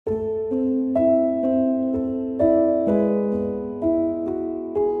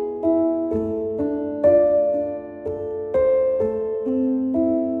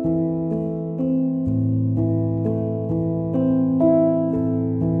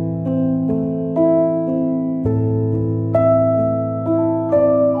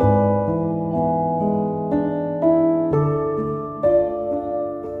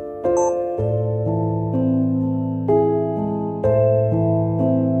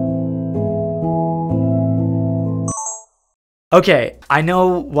Okay, I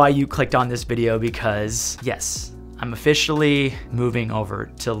know why you clicked on this video because yes, I'm officially moving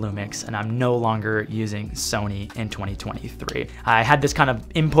over to Lumix and I'm no longer using Sony in 2023. I had this kind of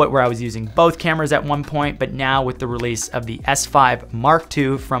input where I was using both cameras at one point, but now with the release of the S5 Mark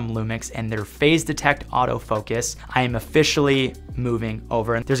II from Lumix and their phase detect autofocus, I am officially moving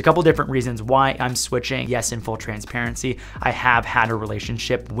over. And there's a couple different reasons why I'm switching. Yes, in full transparency, I have had a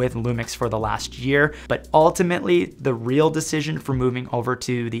relationship with Lumix for the last year, but ultimately the real decision for moving over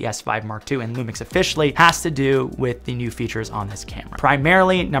to the S5 Mark II and Lumix officially has to do with the new features on this camera.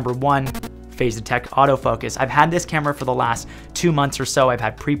 Primarily, number one, phase detect autofocus. I've had this camera for the last 2 months or so. I've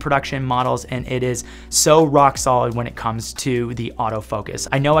had pre-production models and it is so rock solid when it comes to the autofocus.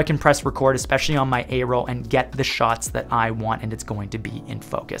 I know I can press record, especially on my A-roll, and get the shots that I want and it's going to be in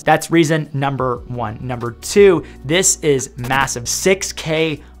focus. That's reason number one. Number two, this is massive,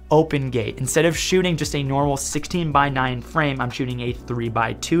 6K open gate. Instead of shooting just a normal 16:9 frame, I'm shooting a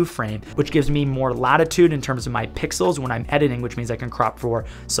 3:2 frame, which gives me more latitude in terms of my pixels when I'm editing, which means I can crop for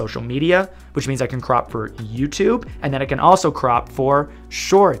social media, which means I can crop for YouTube, and then I can also crop for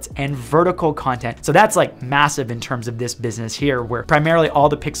shorts and vertical content. So that's like massive in terms of this business here, where primarily all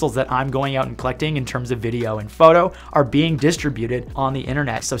the pixels that I'm going out and collecting in terms of video and photo are being distributed on the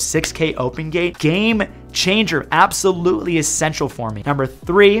internet. So 6K open gate, game changer, absolutely essential for me. Number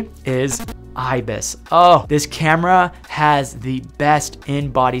three is IBIS. Oh, this camera has the best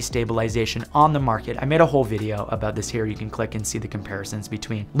in-body stabilization on the market. I made a whole video about this here. You can click and see the comparisons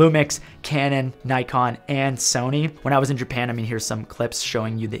between Lumix, Canon, Nikon, and Sony. When I was in Japan, I mean, here's some clips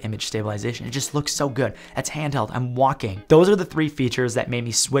showing you the image stabilization. It just looks so good. It's handheld, I'm walking. Those are the three features that made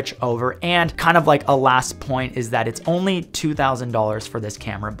me switch over. And kind of like a last point is that it's only $2,000 for this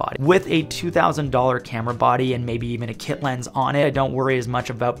camera body. With a $2,000 camera body and maybe even a kit lens on it, I don't worry as much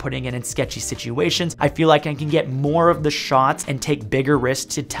about putting it in sketchy situations. I feel like I can get more of the shots and take bigger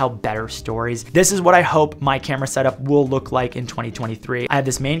risks to tell better stories. This is what I hope my camera setup will look like in 2023. I have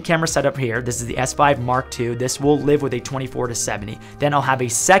this main camera setup here. This is the S5 Mark II. This will live with a 24-70. Then I'll have a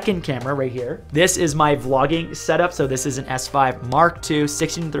second camera right here. This is my vlogging setup. So this is an S5 Mark II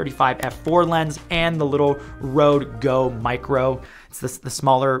 16-35 f4 lens and the little Rode Go Micro. It's the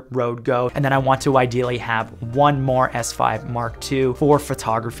smaller Rode Go. And then I want to ideally have one more S5 Mark II for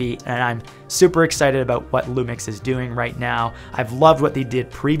photography. And I'm super excited about what Lumix is doing right now. I've loved what they did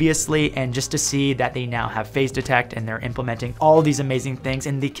previously, and just to see that they now have phase detect and they're implementing all these amazing things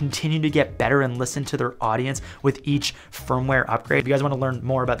and they continue to get better and listen to their audience with each firmware upgrade. If you guys want to learn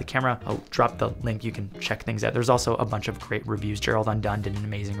more about the camera, I'll drop the link. You can check things out. There's also a bunch of great reviews. Gerald Undone did an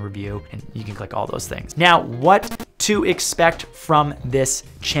amazing review and you can click all those things. Now, what to expect from this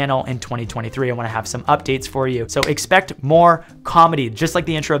channel in 2023. I want to have some updates for you. So expect more comedy. Just like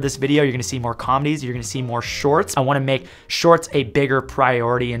the intro of this video, you're going to see more comedies. You're going to see more shorts. I want to make shorts a bigger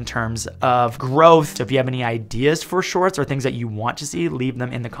priority in terms of growth. So if you have any ideas for shorts or things that you want to see, leave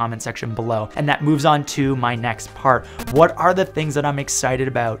them in the comment section below. And that moves on to my next part. What are the things that I'm excited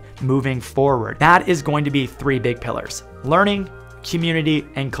about moving forward? That is going to be three big pillars: learning, community,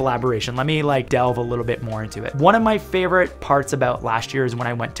 and collaboration. Let me delve a little bit more into it. One of my favorite parts about last year is when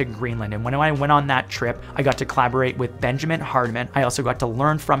I went to Greenland, and when I went on that trip, I got to collaborate with Benjamin Hardman. I also got to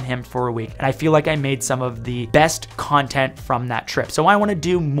learn from him for a week, and I feel like I made some of the best content from that trip. So I want to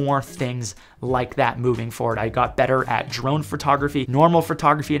do more things like that moving forward. I got better at drone photography, normal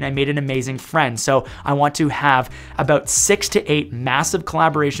photography, and I made an amazing friend. So I want to have about 6 to 8 massive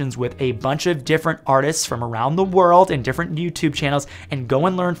collaborations with a bunch of different artists from around the world and different YouTube channels, and go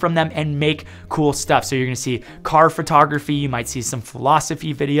and learn from them and make cool stuff. So you're gonna see car photography, you might see some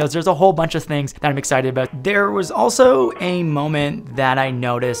philosophy videos. There's a whole bunch of things that I'm excited about. There was also a moment that I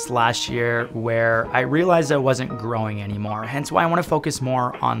noticed last year where I realized I wasn't growing anymore, hence why I want to focus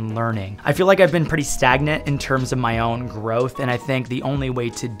more on learning. I feel like I've been pretty stagnant in terms of my own growth, and I think the only way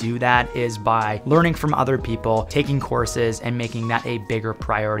to do that is by learning from other people, taking courses, and making that a bigger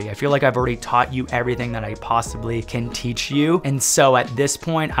priority. I feel like I've already taught you everything that I possibly can teach you, and so at this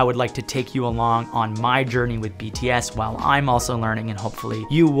point, I would like to take you along on my journey with BTS while I'm also learning, and hopefully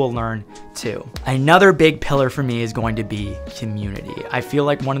you will learn too. Another big pillar for me is going to be community. I feel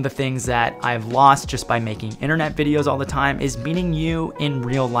like one of the things that I've lost just by making internet videos all the time is meeting you in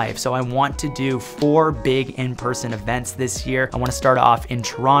real life. So I want to do 4 big in-person events this year. I want to start off in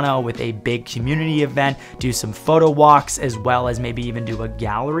Toronto with a big community event, do some photo walks, as well as maybe even do a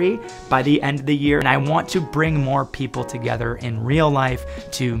gallery by the end of the year. And I want to bring more people together in real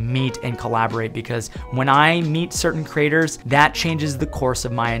life to meet and collaborate, because when I meet certain creators, that changes the course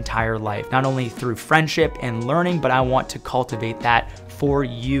of my entire life, not only through friendship and learning, but I want to cultivate that for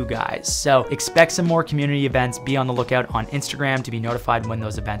you guys. So expect some more community events. Be on the lookout on Instagram to be notified when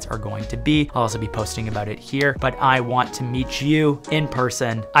those events are going to be. I'll also be posting about it here, but I want to meet you in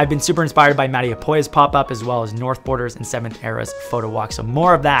person. I've been super inspired by Matty Apoya's pop-up as well as North Borders and 7th Era's photo walk. So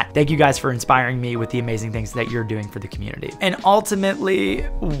more of that. Thank you guys for inspiring me with the amazing things that you're doing for the community. And ultimately,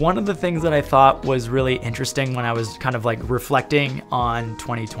 one of the things that I thought was really interesting when I was kind of like reflecting on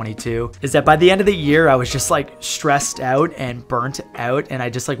 2022 is that by the end of the year, I was just like stressed out and burnt out, and I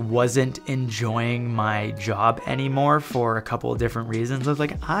just like wasn't enjoying my job anymore for a couple of different reasons. I was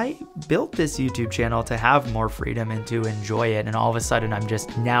like, I built this YouTube channel to have more freedom and to enjoy it, and all of a sudden I'm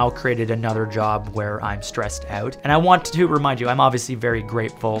just now created another job where I'm stressed out. And I want to remind you, I'm obviously very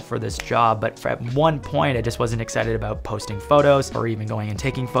grateful for this job, but at one point I just wasn't excited about posting photos or even going and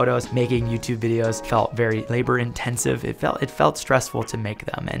taking photos. Making YouTube videos felt very labor intensive. It felt stressful to make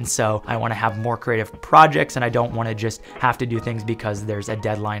them. And so I want to have more creative projects, and I don't want to just have to do things because there's a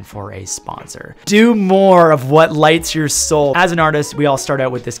deadline for a sponsor. Do more of what lights your soul. As an artist, we all start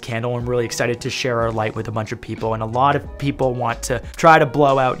out with this candle. I'm really excited to share our light with a bunch of people, and a lot of people want to try to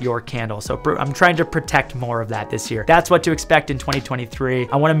blow out your candle. So I'm trying to protect more of that this year. That's what to expect in 2023.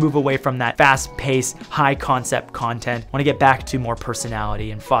 I want to move away from that fast-paced, high-concept content. I want to get back to more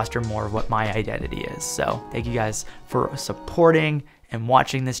personality and foster more of what my identity is. So thank you guys for supporting and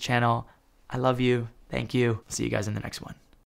watching this channel. I love you. Thank you. See you guys in the next one.